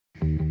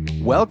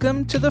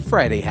Welcome to The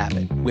Friday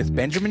Habit with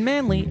Benjamin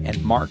Manley and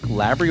Mark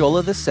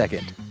Labriola II.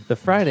 The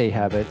Friday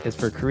Habit is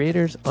for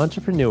creators,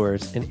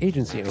 entrepreneurs, and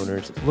agency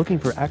owners looking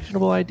for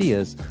actionable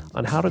ideas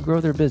on how to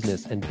grow their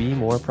business and be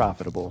more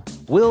profitable.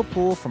 We'll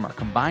pull from our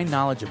combined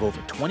knowledge of over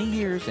 20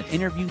 years and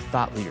interview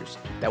thought leaders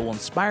that will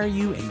inspire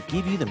you and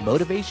give you the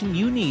motivation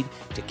you need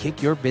to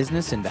kick your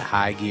business into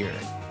high gear.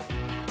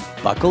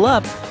 Buckle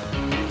up.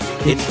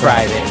 It's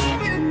Friday.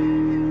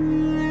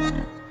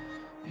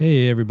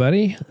 Hey,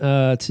 everybody.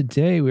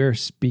 Today we're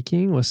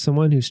speaking with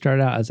someone who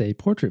started out as a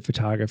portrait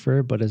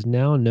photographer, but is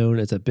now known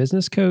as a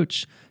business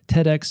coach,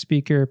 TEDx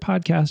speaker,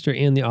 podcaster,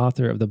 and the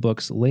author of the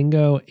books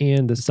Lingo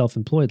and The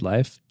Self-Employed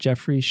Life,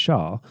 Jeffrey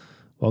Shaw.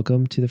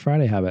 Welcome to The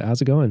Friday Habit.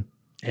 How's it going?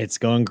 It's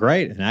going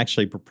great. And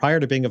actually, prior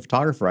to being a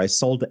photographer, I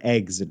sold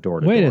eggs at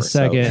door to door. Wait a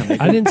second. So,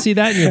 I didn't see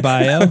that in your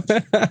bio.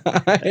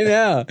 I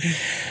know.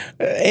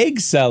 Egg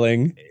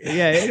selling.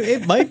 Yeah,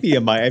 it might be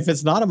in my, if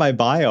it's not in my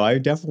bio, I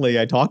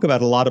talk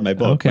about a lot in my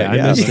book. Okay,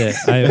 I missed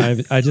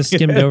it. I just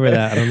skimmed over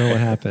that. I don't know what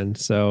happened.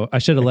 So I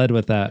should have led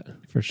with that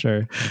for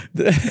sure.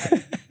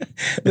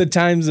 The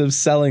times of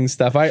selling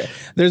stuff.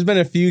 There's been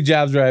a few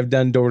jobs where I've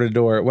done door to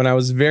door. When I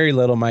was very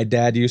little, my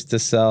dad used to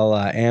sell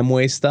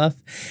Amway stuff,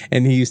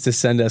 and he used to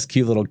send us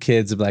cute little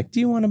kids like, "Do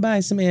you want to buy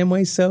some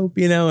Amway soap?"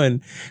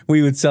 And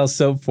we would sell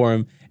soap for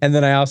him. And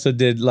then I also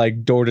did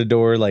like door to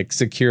door, like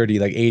security,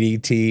 like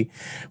ADT,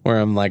 where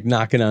I'm like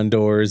knocking on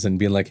doors and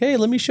being like, "Hey,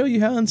 let me show you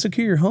how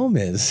unsecure your home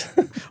is."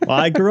 Well,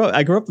 I grew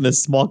up in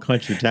this small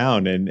country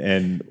town,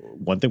 and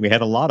one thing we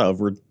had a lot of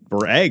were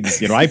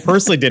eggs. I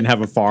personally didn't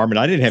have a farm and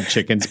I didn't have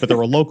chickens, but there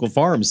were local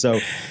farms. So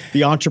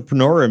the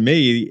entrepreneur in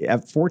me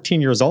at 14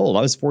 years old,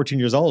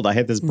 I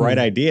had this bright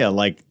idea,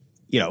 like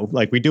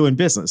we do in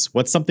business.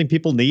 What's something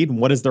people need and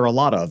what is there a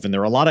lot of? And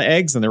there are a lot of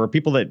eggs, and there are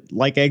people that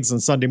like eggs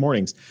on Sunday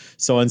mornings.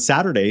 So on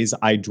Saturdays,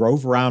 I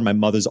drove around my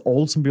mother's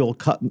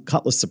Oldsmobile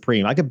Cutlass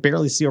Supreme. I could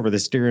barely see over the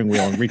steering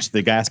wheel and reach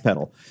the gas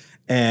pedal.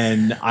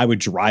 And I would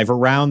drive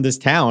around this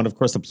town. Of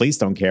course, the police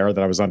don't care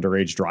that I was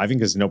underage driving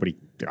because I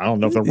don't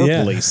know if there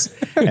were police.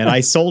 And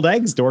I sold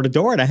eggs door to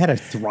door, and I had a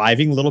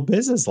thriving little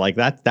business like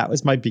that. That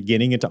was my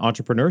beginning into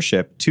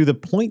entrepreneurship, to the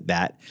point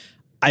that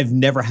I've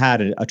never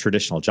had a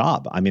traditional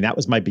job. I mean, that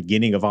was my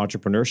beginning of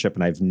entrepreneurship,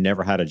 and I've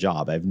never had a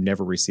job. I've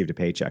never received a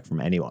paycheck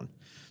from anyone.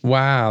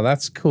 Wow,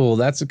 that's cool.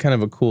 That's kind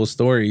of a cool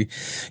story.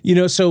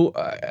 We'll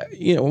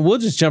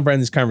just jump right in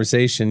this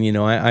conversation.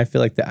 I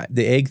feel like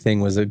the egg thing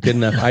was a good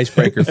enough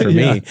icebreaker for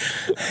me.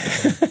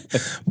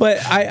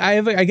 But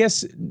I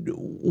guess,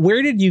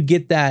 where did you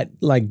get that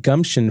like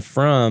gumption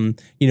from,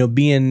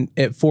 being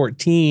at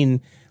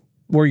 14?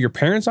 Were your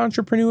parents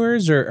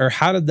entrepreneurs, or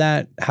how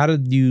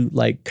did you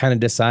like kind of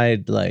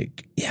decide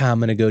like, yeah, I'm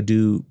going to go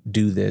do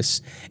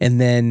this? And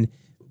then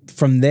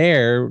from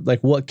there,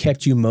 like, what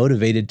kept you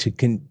motivated to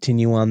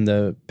continue on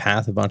the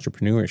path of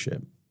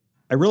entrepreneurship?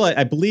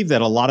 I believe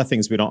that a lot of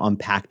things we don't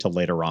unpack till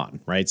later on,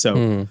 right?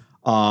 So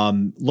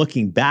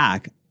looking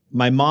back,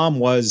 my mom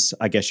was,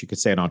 I guess you could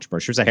say, an entrepreneur.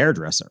 She was a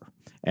hairdresser.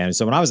 And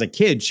so when I was a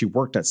kid, she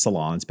worked at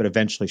salons, but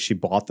eventually she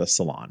bought the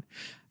salon.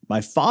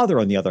 My father,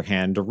 on the other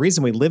hand, the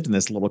reason we lived in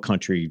this little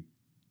country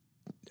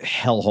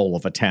hellhole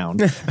of a town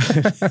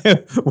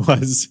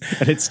was,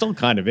 and it still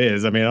kind of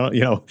is. I mean,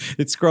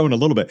 it's grown a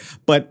little bit,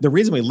 but the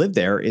reason we lived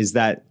there is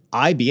that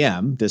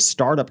IBM, this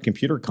startup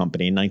computer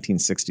company in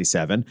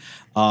 1967,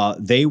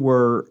 they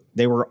were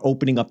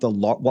opening up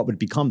what would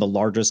become the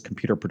largest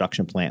computer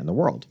production plant in the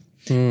world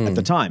at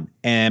the time.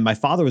 And my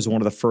father was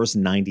one of the first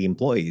 90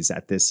 employees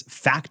at this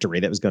factory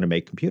that was going to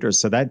make computers.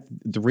 So that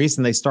the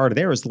reason they started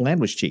there is the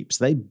land was cheap.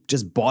 So they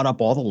just bought up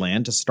all the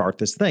land to start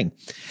this thing.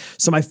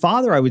 So my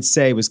father, I would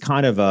say, was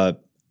kind of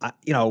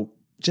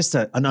just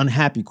an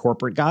unhappy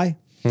corporate guy.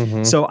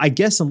 Mm-hmm. So I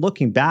guess in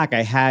looking back,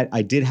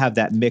 I did have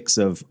that mix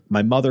of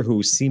my mother,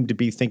 who seemed to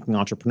be thinking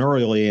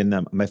entrepreneurially,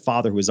 and my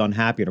father, who was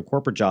unhappy in a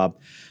corporate job.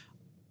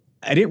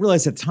 I didn't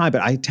realize at the time,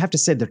 but I have to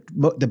say that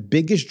the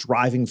biggest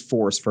driving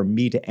force for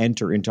me to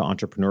enter into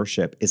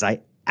entrepreneurship is I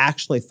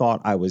actually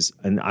thought I was,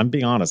 and I'm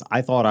being honest,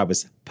 I thought I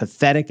was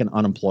pathetic and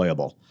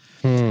unemployable.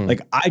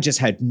 Like, I just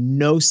had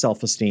no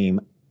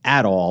self-esteem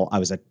at all. I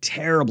was a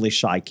terribly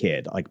shy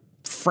kid, like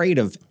afraid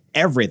of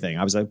everything.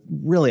 I was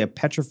really a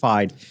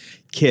petrified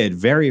kid,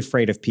 very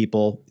afraid of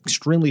people,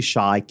 extremely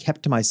shy,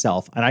 kept to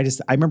myself. And I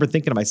remember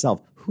thinking to myself,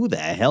 who the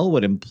hell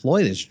would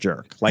employ this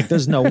jerk? Like,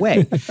 there's no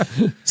way.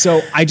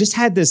 So I just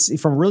had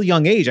this, from a really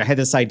young age, I had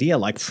this idea,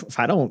 like, if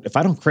I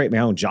don't create my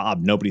own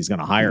job, nobody's going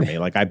to hire me.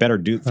 Like, I better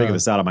figure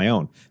this out on my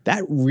own.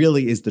 That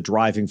really is the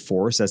driving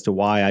force as to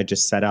why I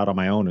just set out on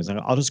my own. Is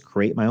like, I'll just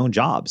create my own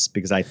jobs,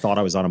 because I thought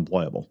I was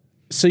unemployable.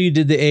 So you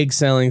did the egg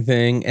selling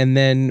thing, and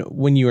then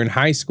when you were in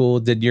high school,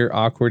 did your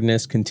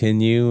awkwardness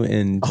continue?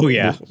 And oh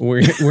yeah, were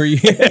you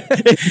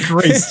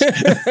increased?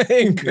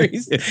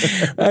 Increased.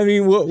 I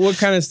mean, what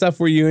kind of stuff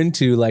were you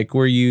into? Like,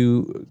 were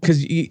you,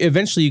 because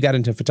eventually you got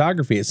into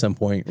photography at some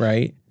point,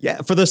 right? Yeah,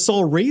 for the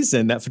sole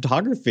reason that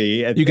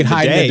photography, you could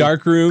hide in a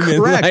dark room.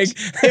 Correct.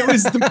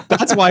 And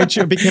that's why I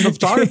became a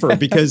photographer,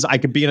 because I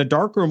could be in a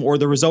dark room, or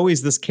there was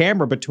always this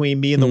camera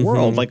between me and the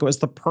world. Like, it was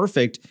the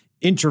perfect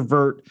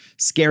introvert,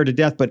 scared to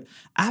death. But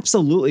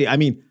absolutely, I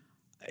mean,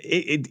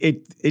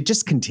 it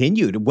just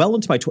continued well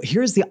into my 20s.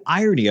 Here's the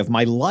irony of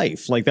my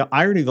life. Like the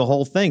irony of the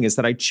whole thing is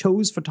that I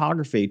chose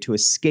photography to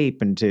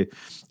escape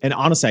and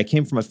honestly, I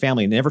came from a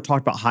family and never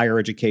talked about higher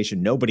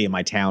education. Nobody in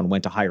my town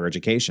went to higher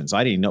education. So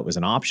I didn't even know it was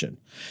an option.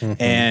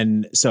 Mm-hmm.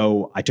 And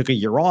so I took a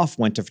year off,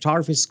 went to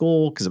photography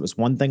school because it was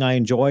one thing I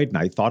enjoyed and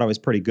I thought I was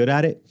pretty good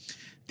at it.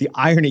 The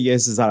irony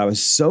is that I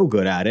was so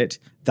good at it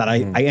that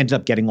I ended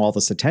up getting all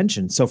this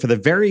attention. So for the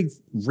very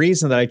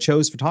reason that I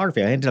chose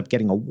photography, I ended up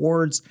getting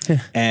awards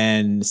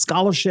and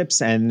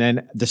scholarships. And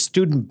then the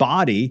student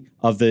body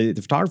of the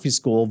photography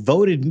school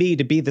voted me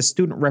to be the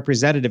student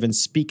representative and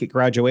speak at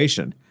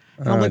graduation.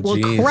 And I'm like, well,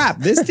 crap,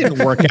 this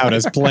didn't work out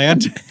as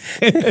planned.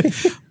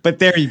 But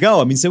there you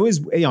go. I mean, so it was,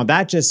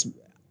 that just,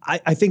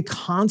 I think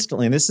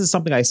constantly, and this is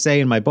something I say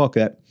in my book,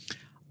 that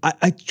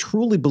I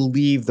truly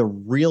believe the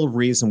real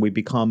reason we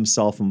become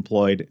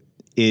self-employed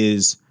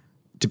is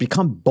to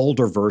become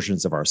bolder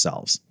versions of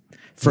ourselves.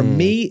 For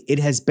me, it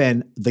has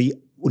been the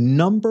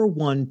number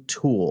one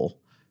tool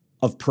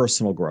of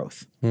personal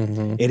growth.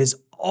 Mm-hmm. It has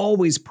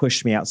always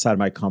pushed me outside of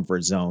my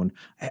comfort zone.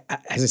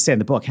 As I say in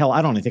the book, hell,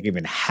 I don't think I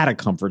even had a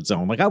comfort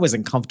zone. Like I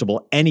wasn't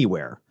comfortable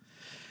anywhere.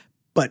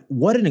 But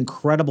what an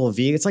incredible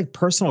vehicle. It's like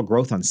personal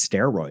growth on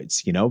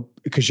steroids,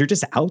 because you're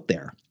just out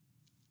there.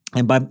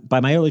 And by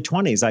my early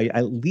 20s, I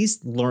at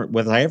least learned,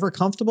 was I ever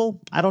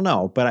comfortable? I don't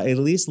know, but I at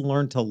least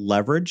learned to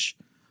leverage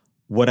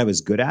what I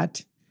was good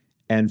at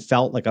and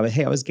felt like I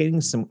was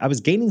gaining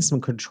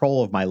some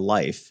control of my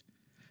life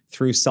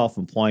through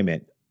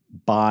self-employment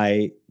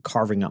by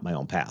carving out my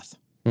own path.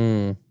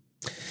 Mm.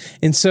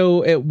 And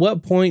so at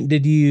what point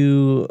did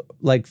you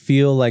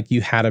feel like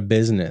you had a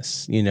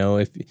business?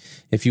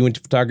 If you went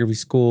to photography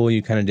school,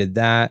 you kind of did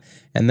that.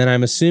 And then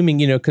I'm assuming,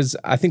 because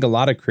I think a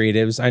lot of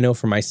creatives, I know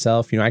for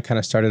myself, I kind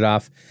of started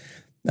off,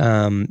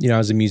 I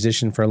was a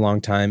musician for a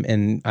long time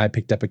and I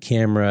picked up a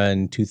camera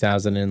in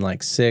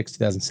 2006,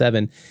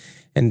 2007.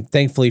 And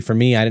thankfully for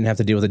me, I didn't have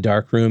to deal with a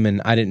dark room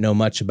and I didn't know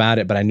much about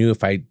it, but I knew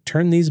if I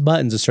turned these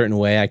buttons a certain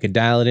way, I could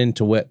dial it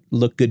into what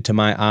looked good to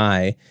my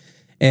eye.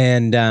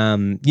 And,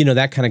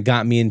 that kind of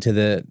got me into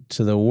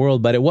the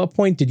world. But at what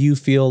point did you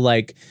feel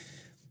like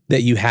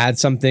that you had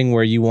something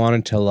where you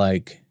wanted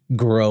to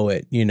grow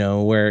it,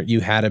 where you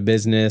had a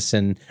business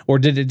or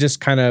did it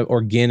just kind of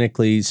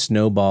organically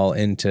snowball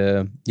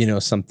into,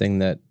 something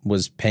that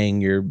was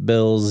paying your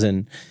bills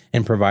and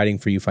providing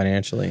for you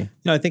financially?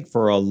 I think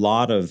for a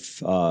lot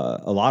of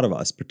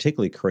us,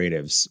 particularly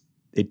creatives,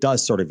 it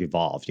does sort of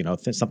evolve,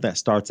 something that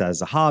starts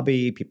as a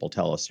hobby. People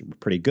tell us we're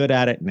pretty good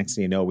at it. Next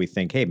thing you know, we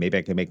think, hey, maybe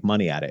I can make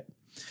money at it.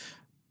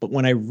 But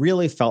when I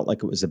really felt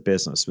like it was a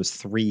business was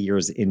 3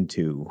 years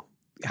into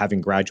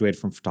having graduated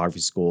from photography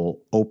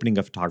school, opening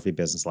a photography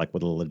business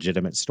with a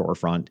legitimate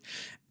storefront,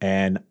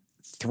 and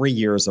 3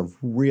 years of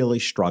really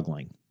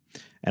struggling.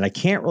 And I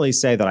can't really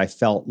say that I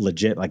felt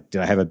legit.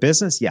 Did I have a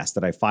business? Yes.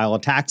 Did I file a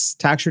tax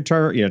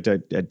return,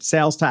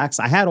 sales tax?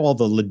 I had all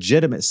the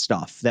legitimate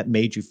stuff that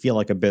made you feel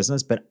like a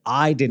business, but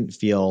I didn't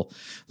feel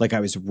like I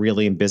was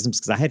really in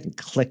business because I hadn't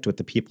clicked with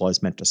the people I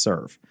was meant to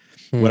serve.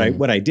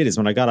 What I did is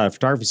when I got out of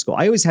photography school,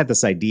 I always had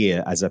this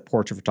idea as a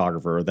portrait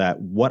photographer that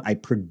what I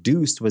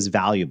produced was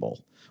valuable.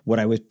 What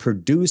I was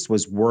produced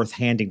was worth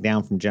handing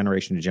down from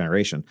generation to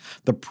generation.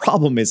 The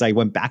problem is I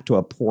went back to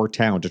a poor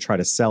town to try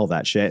to sell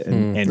that shit.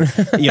 And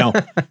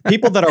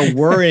people that are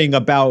worrying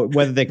about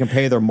whether they can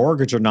pay their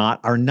mortgage or not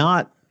are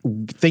not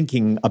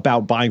thinking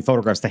about buying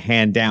photographs to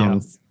hand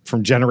down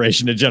from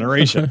generation to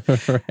generation.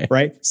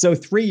 Right. So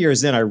 3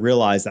 years in, I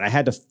realized that I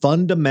had to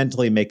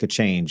fundamentally make a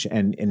change.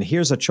 And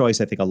here's a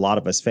choice I think a lot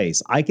of us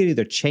face. I could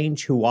either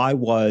change who I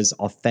was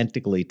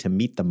authentically to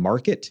meet the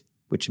market,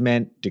 which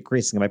meant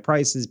decreasing my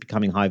prices,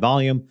 becoming high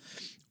volume,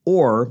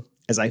 or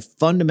as I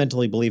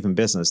fundamentally believe in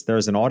business,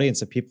 there's an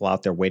audience of people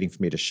out there waiting for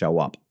me to show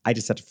up. I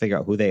just have to figure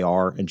out who they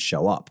are and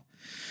show up.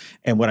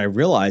 And what I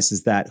realized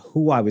is that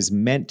who I was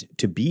meant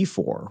to be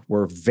for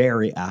were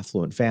very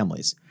affluent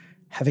families,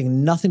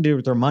 having nothing to do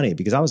with their money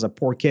because I was a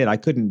poor kid. I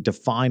couldn't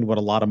define what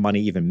a lot of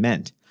money even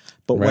meant.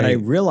 But what I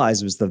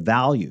realized was the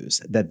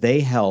values that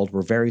they held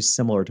were very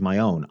similar to my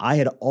own. I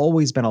had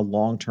always been a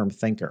long-term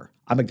thinker.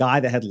 I'm a guy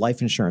that had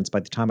life insurance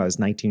by the time I was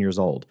 19 years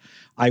old.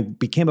 I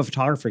became a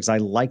photographer because I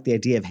liked the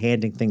idea of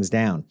handing things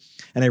down.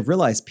 And I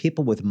realized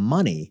people with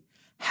money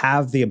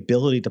have the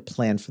ability to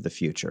plan for the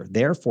future.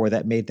 Therefore,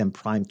 that made them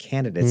prime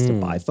candidates to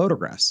buy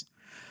photographs.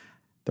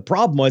 The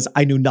problem was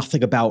I knew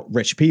nothing about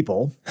rich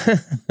people,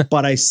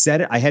 but I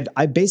said it.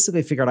 I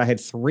basically figured I had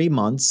 3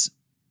 months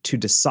to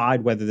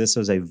decide whether this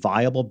was a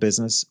viable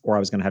business or I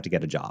was going to have to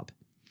get a job.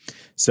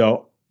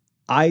 So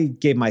I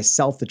gave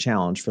myself the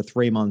challenge for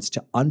 3 months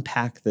to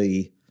unpack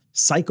the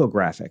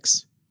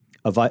psychographics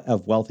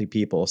of wealthy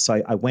people.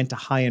 So I went to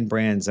high-end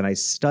brands and I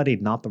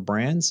studied not the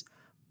brands,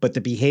 but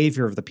the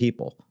behavior of the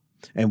people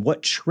and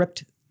what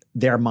tripped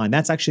their mind.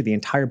 That's actually the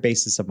entire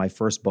basis of my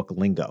first book,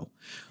 Lingo,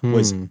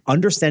 was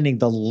understanding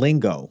the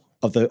lingo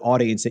of the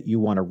audience that you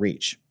want to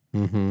reach.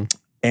 Mm-hmm.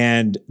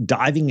 and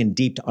diving in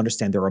deep to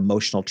understand their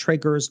emotional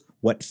triggers.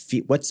 What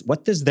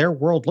does their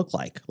world look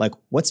like? Like,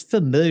 what's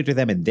familiar to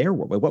them in their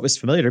world? What was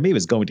familiar to me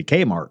was going to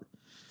Kmart,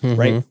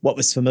 right? What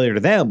was familiar to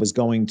them was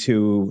going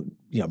to,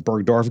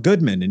 Bergdorf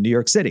Goodman in New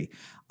York City.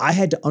 I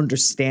had to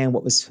understand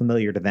what was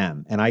familiar to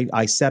them. And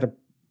I set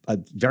a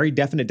very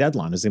definite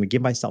deadline. I was going to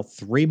give myself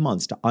 3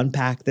 months to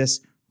unpack this,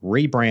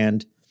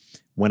 rebrand.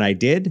 When I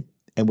did,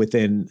 and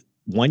within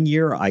 1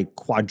 year, I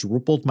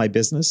quadrupled my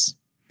business.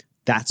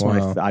 That's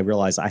when I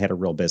realized I had a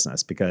real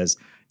business, because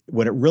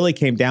what it really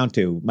came down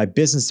to, my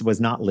business was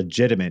not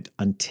legitimate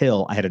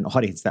until I had an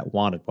audience that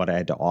wanted what I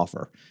had to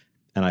offer.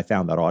 And I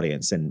found that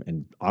audience.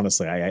 And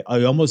honestly, I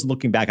almost,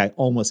 looking back, I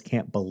almost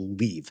can't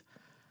believe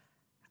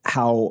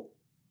how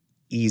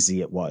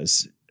easy it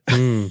was.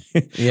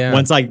 Yeah.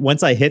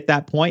 Once I hit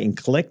that point and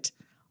clicked,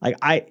 like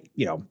I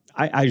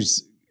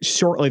was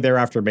shortly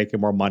thereafter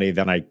making more money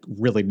than I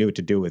really knew what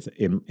to do with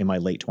in my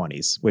late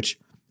 20s,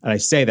 and I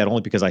say that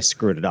only because I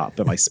screwed it up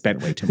and I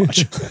spent way too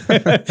much.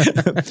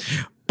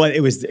 But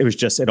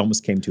it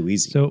almost came too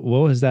easy. So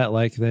what was that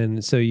like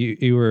then? So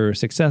you were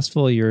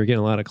successful, you were getting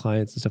a lot of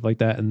clients and stuff like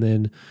that. And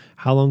then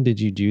how long did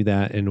you do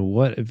that? And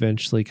what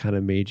eventually kind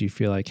of made you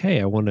feel like,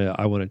 hey, I want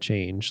to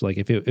change? Like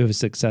if it was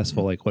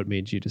successful, like what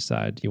made you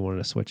decide you wanted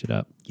to switch it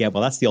up? Yeah,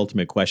 well, that's the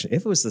ultimate question.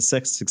 If it was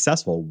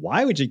successful,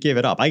 why would you give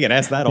it up? I get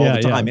asked that all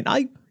the time. Yeah.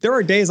 And there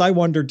are days I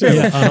wonder too.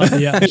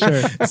 Yeah,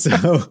 sure.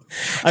 So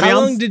how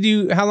long did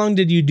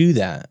you do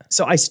that?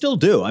 So I still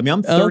do. I mean,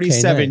 I'm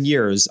 37 nice.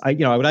 years. I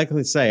would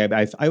actually say,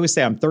 I always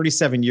say I'm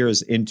 37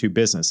 years into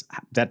business.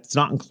 That's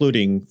not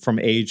including from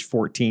age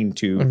 14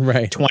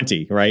 to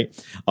 20, right?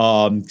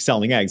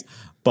 Selling eggs.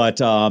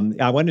 But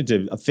I went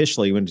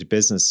into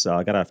business.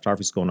 I got out of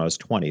photography school when I was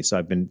 20. So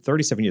I've been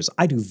 37 years.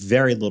 I do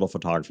very little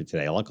photography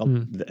today.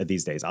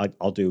 These days,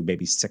 I'll do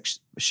maybe 6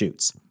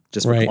 shoots.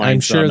 Just for clients. I'm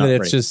sure that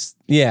it's just,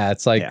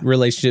 it's like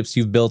relationships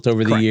you've built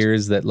over the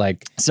years that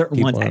like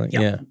certain ones.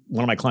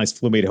 One of my clients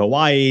flew me to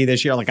Hawaii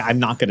this year. Like, I'm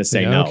not going to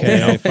say no.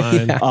 Okay,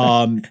 fine.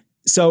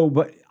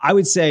 But I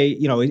would say,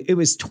 it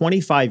was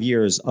 25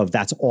 years of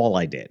that's all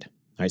I did.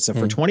 All right. So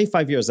for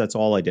 25 years, that's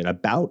all I did.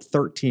 About 12,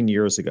 13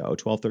 years ago,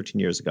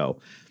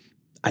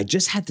 I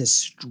just had this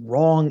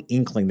strong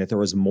inkling that there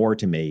was more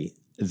to me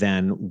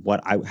than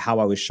how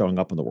I was showing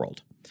up in the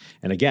world.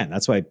 And again,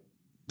 that's why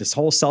this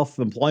whole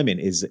self-employment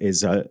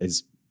is a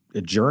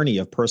journey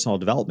of personal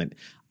development.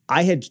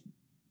 I had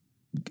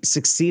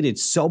succeeded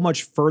so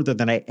much further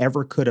than I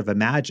ever could have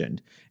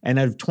imagined. And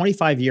at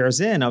 25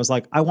 years in, I was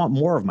like, I want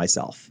more of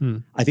myself.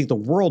 I think the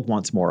world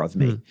wants more of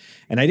me.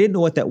 And I didn't know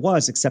what that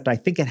was, except I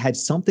think it had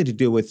something to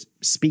do with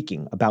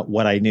speaking about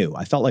what I knew.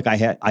 I felt like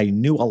I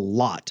knew a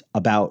lot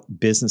about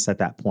business at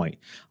that point.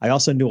 I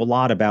also knew a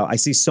lot I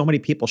see so many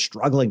people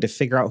struggling to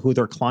figure out who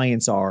their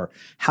clients are,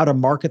 how to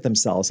market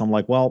themselves. I'm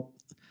like, well,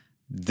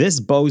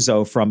 this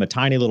bozo from a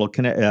tiny little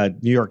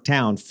New York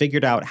town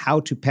figured out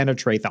how to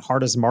penetrate the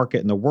hardest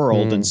market in the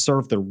world and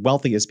serve the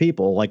wealthiest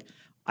people. Like,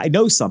 I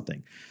know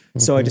something.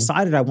 So I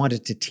decided I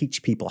wanted to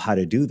teach people how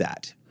to do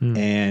that.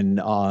 And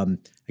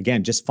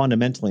again, just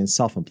fundamentally in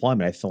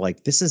self-employment, I feel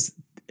like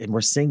and we're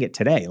seeing it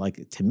today.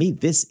 Like, to me,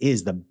 this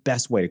is the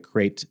best way to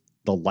create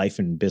the life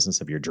and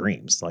business of your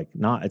dreams, like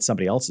not at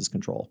somebody else's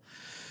control.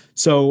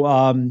 So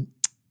to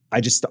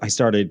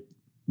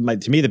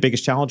me, the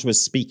biggest challenge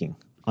was speaking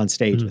on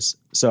stages.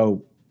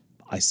 So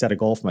I set a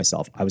goal for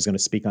myself. I was going to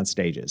speak on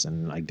stages,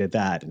 and I did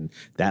that. And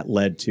that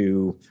led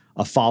to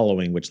a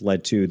following, which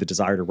led to the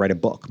desire to write a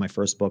book, my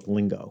first book,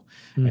 Lingo.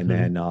 And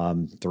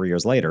then 3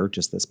 years later,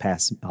 just this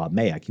past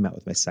May, I came out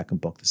with my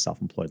second book, The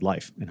Self-Employed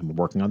Life, and I'm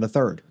working on the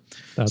third.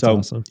 That's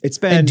awesome. It's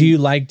been. And do you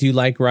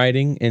like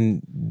writing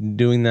and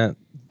doing that?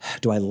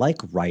 Do I like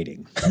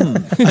writing?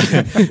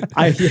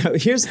 Love-hate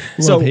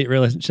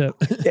relationship.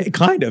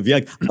 Kind of, yeah.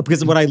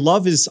 Because what I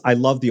love is I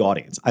love the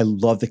audience. I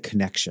love the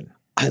connection.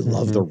 I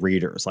love the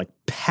readers, like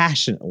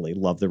passionately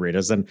love the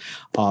readers. And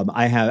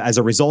I have, as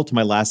a result of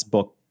my last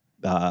book,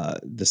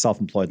 The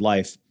Self-Employed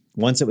Life,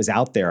 once it was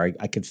out there,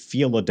 I could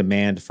feel a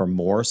demand for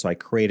more. So I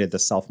created the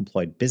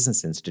Self-Employed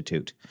Business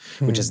Institute,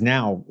 which is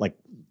now like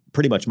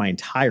pretty much my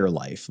entire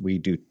life. We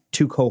do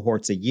 2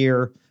 cohorts a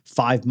year,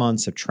 5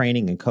 months of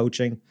training and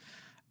coaching.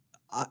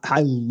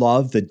 I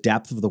love the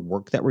depth of the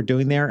work that we're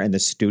doing there and the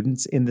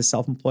students in the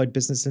Self-Employed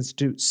Business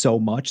Institute so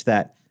much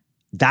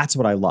that's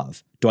what I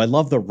love. Do I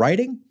love the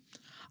writing?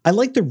 I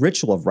like the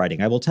ritual of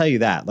writing. I will tell you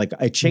that. Like,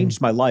 I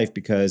changed my life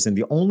because, and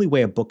the only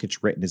way a book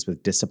gets written is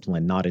with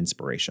discipline, not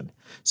inspiration.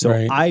 So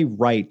I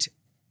write,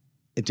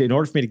 in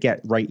order for me to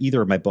write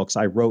either of my books,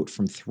 I wrote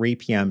from 3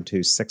 p.m.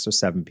 to 6 or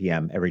 7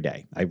 p.m. every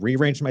day. I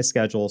rearranged my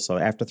schedule. So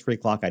after 3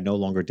 o'clock, I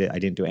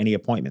didn't do any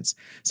appointments.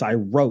 So I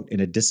wrote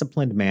in a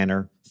disciplined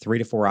manner, 3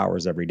 to 4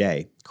 hours every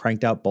day,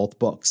 cranked out both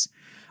books.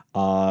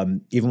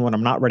 Even when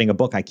I'm not writing a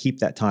book, I keep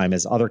that time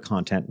as other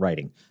content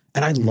writing.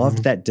 And I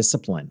loved that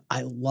discipline.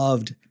 I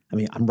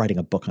mean, I'm writing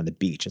a book on the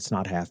beach. It's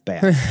not half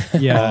bad.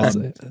 Yeah.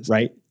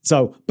 Right.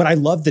 So, but I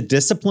love the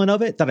discipline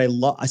of it that I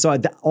love. So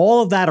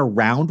all of that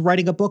around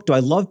writing a book. Do I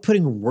love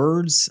putting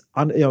words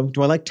on,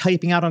 do I like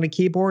typing out on a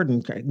keyboard?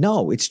 And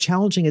no, it's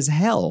challenging as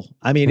hell.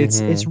 I mean,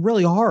 it's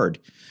really hard.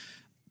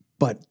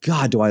 But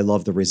God, do I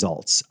love the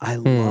results. I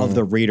love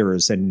the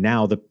readers. And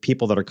now the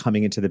people that are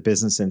coming into the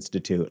Business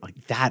Institute,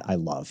 like that I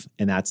love.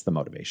 And that's the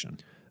motivation.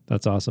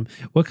 That's awesome.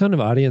 What kind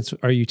of audience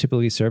are you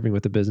typically serving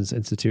with the Business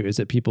Institute? Is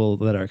it people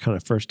that are kind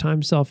of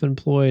first-time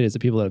self-employed? Is it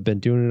people that have been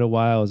doing it a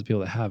while? Is it people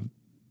that have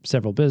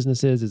several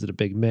businesses? Is it a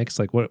big mix?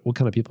 Like what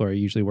kind of people are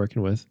you usually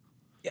working with?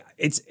 Yeah,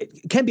 it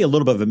can be a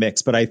little bit of a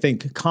mix, but I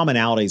think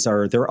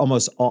commonalities they're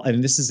almost all,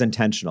 and this is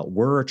intentional.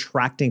 We're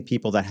attracting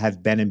people that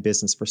have been in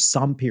business for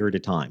some period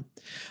of time.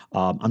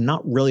 I'm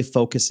not really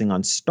focusing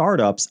on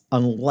startups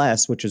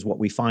unless, which is what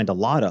we find a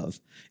lot of,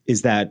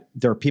 is that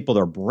there are people that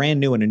are brand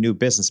new in a new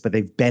business, but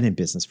they've been in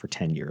business for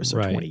 10 years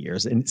or 20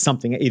 years in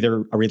something,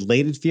 either a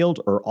related field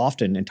or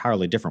often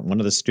entirely different.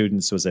 One of the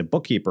students was a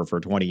bookkeeper for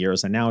 20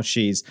 years, and now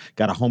she's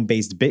got a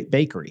home-based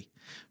bakery,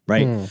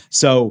 right?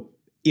 So,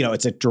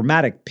 it's a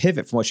dramatic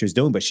pivot from what she was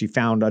doing, but she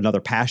found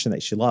another passion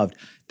that she loved.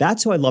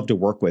 That's who I love to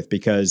work with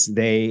because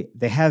they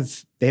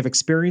have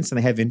experience and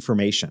they have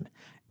information.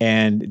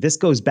 And this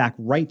goes back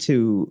right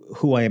to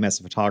who I am as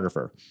a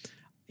photographer.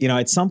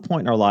 At some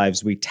point in our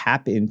lives, we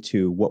tap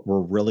into what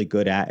we're really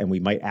good at, and we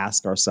might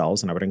ask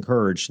ourselves, and I would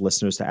encourage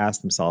listeners to ask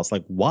themselves,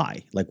 like,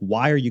 why? Like,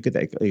 why are you good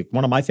at?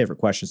 One of my favorite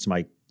questions to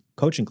my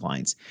coaching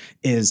clients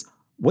is,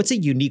 what's a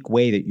unique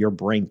way that your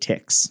brain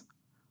ticks,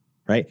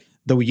 right?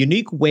 The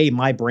unique way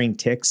my brain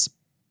ticks,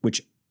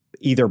 which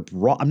either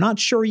I'm not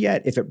sure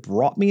yet if it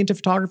brought me into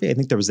photography. I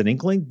think there was an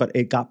inkling, but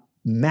it got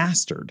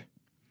mastered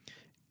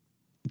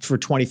for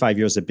 25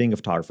 years of being a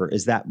photographer,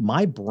 is that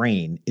my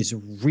brain is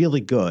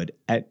really good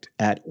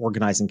at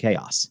organizing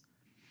chaos.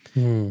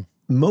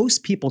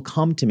 Most people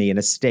come to me in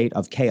a state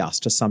of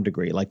chaos to some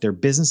degree, like their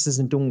business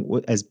isn't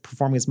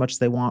performing as much as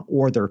they want,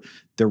 or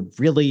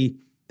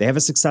they have a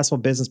successful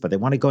business, but they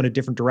want to go in a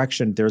different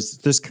direction. There's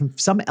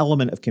some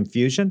element of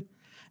confusion.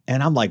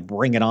 And I'm like,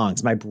 bring it on,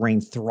 because my brain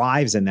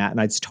thrives in that.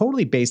 And it's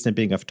totally based on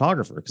being a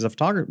photographer, because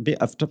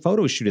a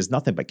photo shoot is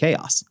nothing but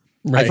chaos.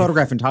 Right. I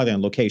photograph entirely on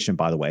location,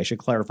 by the way. I should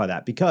clarify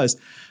that because,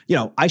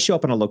 I show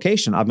up on a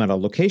location. I'm at a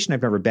location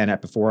I've never been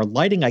at before,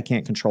 lighting I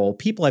can't control,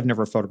 people I've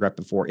never photographed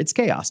before. It's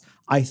chaos.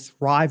 I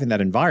thrive in that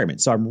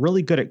environment. So I'm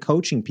really good at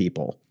coaching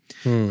people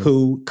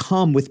who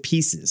come with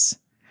pieces,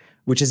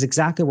 which is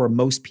exactly where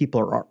most people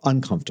are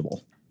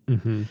uncomfortable.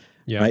 Mm-hmm.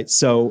 Yeah. Right.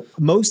 So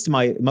most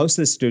of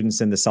the students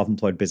in the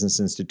Self-Employed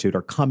Business Institute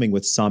are coming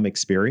with some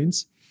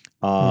experience,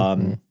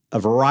 a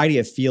variety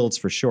of fields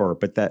for sure.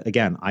 But that,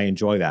 again, I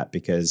enjoy that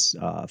because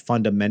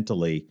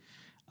fundamentally,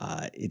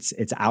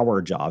 it's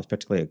our jobs,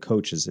 particularly as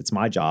coaches. It's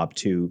my job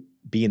to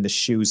be in the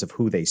shoes of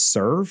who they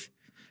serve,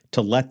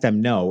 to let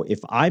them know, if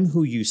I'm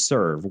who you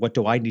serve, what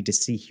do I need to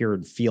see, hear,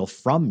 and feel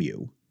from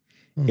you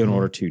in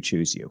order to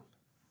choose you?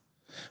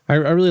 I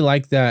really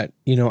like that,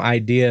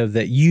 idea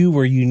that you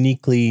were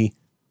uniquely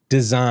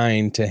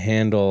designed to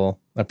handle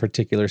a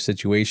particular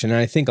situation. And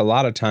I think a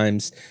lot of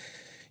times,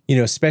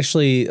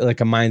 especially like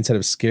a mindset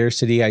of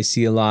scarcity, I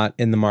see a lot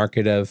in the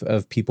market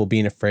of people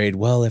being afraid,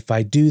 well, if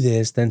I do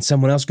this, then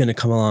someone else is going to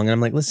come along. And I'm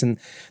like, listen,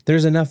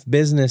 there's enough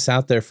business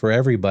out there for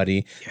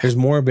everybody. Yeah. There's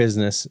more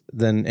business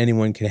than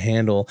anyone can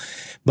handle,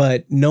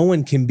 but no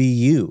one can be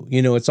you.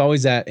 It's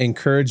always that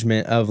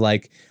encouragement of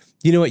like,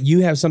 you know what,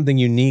 you have something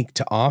unique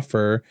to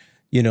offer,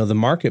 the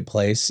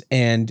marketplace,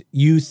 and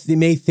you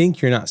may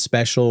think you're not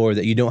special or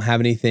that you don't have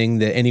anything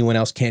that anyone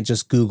else can't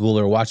just Google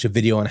or watch a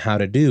video on how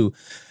to do,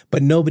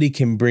 but nobody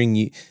can bring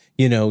you,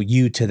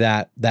 you to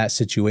that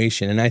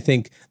situation. And I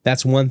think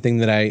that's one thing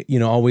that I,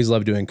 always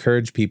love to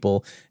encourage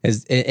people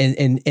is,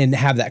 and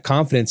have that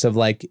confidence of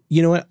like,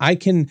 you know what, I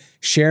can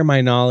share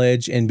my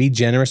knowledge and be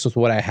generous with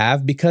what I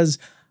have because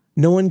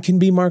no one can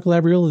be Mark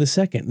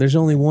Labriola II. There's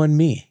only one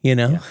me,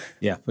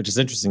 Yeah, which is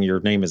interesting. Your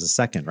name is a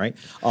second, right?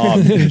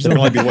 There's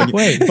only be one.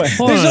 Wait, there's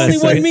only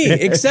one me,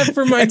 except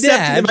for my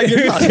dad. But you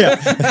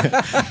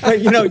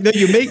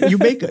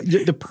make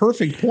the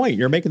perfect point.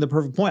 You're making the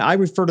perfect point. I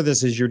refer to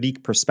this as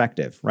unique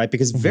perspective, right?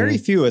 Because very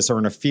few of us are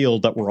in a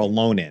field that we're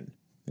alone in.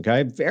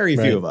 Okay. Very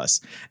few of us.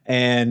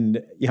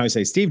 And, I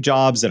say Steve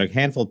Jobs and a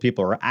handful of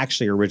people are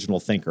actually original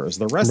thinkers.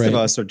 The rest of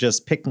us are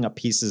just picking up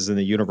pieces in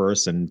the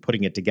universe and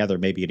putting it together,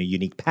 maybe in a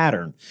unique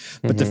pattern.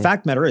 But the fact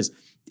of the matter is,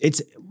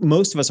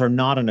 most of us are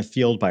not in a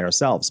field by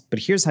ourselves. But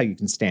here's how you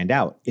can stand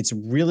out. It's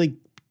really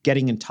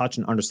getting in touch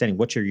and understanding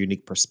what's your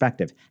unique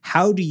perspective.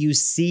 How do you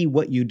see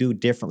what you do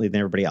differently than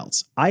everybody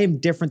else? I am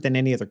different than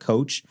any other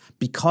coach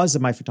because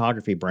of my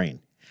photography brain.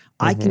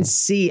 I can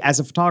see, as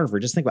a photographer,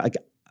 just think about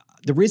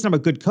the reason I'm a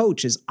good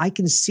coach is I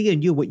can see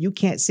in you what you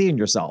can't see in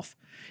yourself.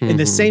 In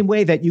the same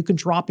way that you can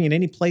drop me in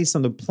any place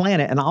on the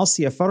planet and I'll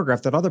see a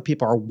photograph that other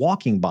people are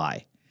walking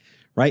by,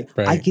 right?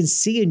 Right. I can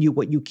see in you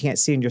what you can't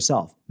see in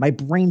yourself. My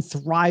brain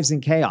thrives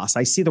in chaos.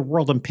 I see the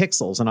world in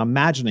pixels and I'm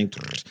imagining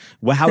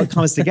how it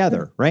comes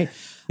together, right?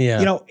 Yeah.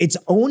 You know, it's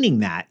owning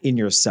that in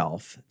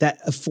yourself that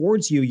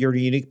affords you your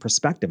unique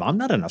perspective. I'm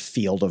not in a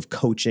field of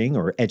coaching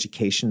or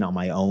education on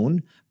my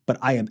own, but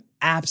I am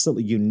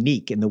absolutely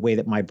unique in the way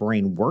that my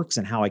brain works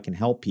and how I can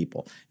help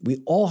people.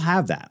 We all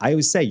have that. I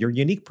always say your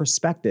unique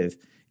perspective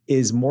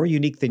is more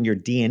unique than your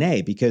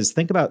DNA, because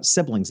think about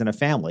siblings in a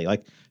family.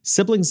 Like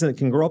siblings that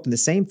can grow up in the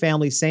same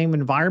family, same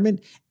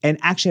environment, and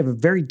actually have a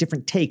very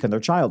different take on their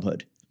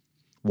childhood.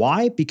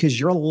 Why? Because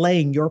you're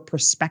laying your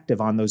perspective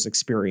on those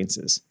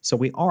experiences. So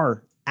we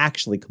are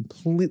actually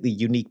completely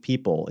unique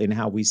people in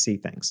how we see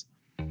things.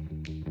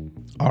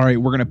 All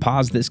right, we're going to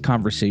pause this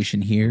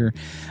conversation here.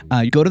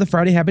 Go to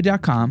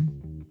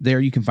thefridayhabit.com. There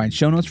you can find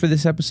show notes for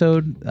this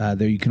episode.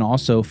 There you can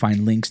also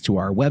find links to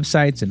our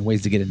websites and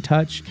ways to get in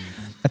touch.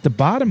 At the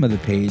bottom of the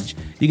page,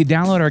 you can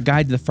download our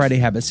guide to the Friday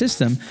Habit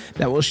System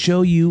that will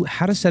show you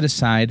how to set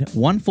aside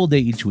one full day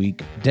each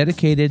week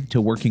dedicated to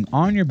working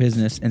on your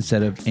business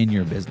instead of in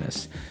your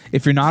business.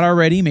 If you're not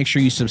already, make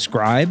sure you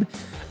subscribe.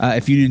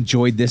 If you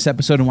enjoyed this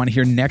episode and want to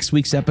hear next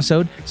week's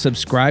episode,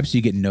 subscribe so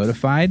you get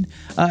notified.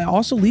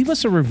 Also, leave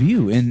us a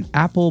review in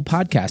Apple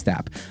Podcast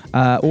app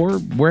or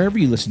wherever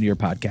you listen to your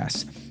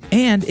podcasts.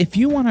 And if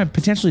you want to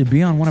potentially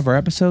be on one of our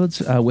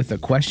episodes with a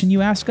question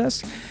you ask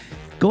us,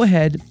 go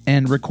ahead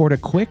and record a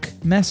quick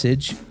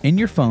message in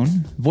your phone,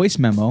 voice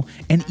memo,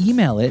 and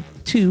email it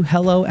to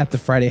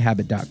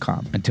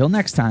hello@thefridayhabit.com. Until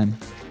next time,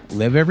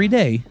 live every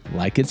day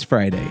like it's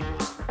Friday.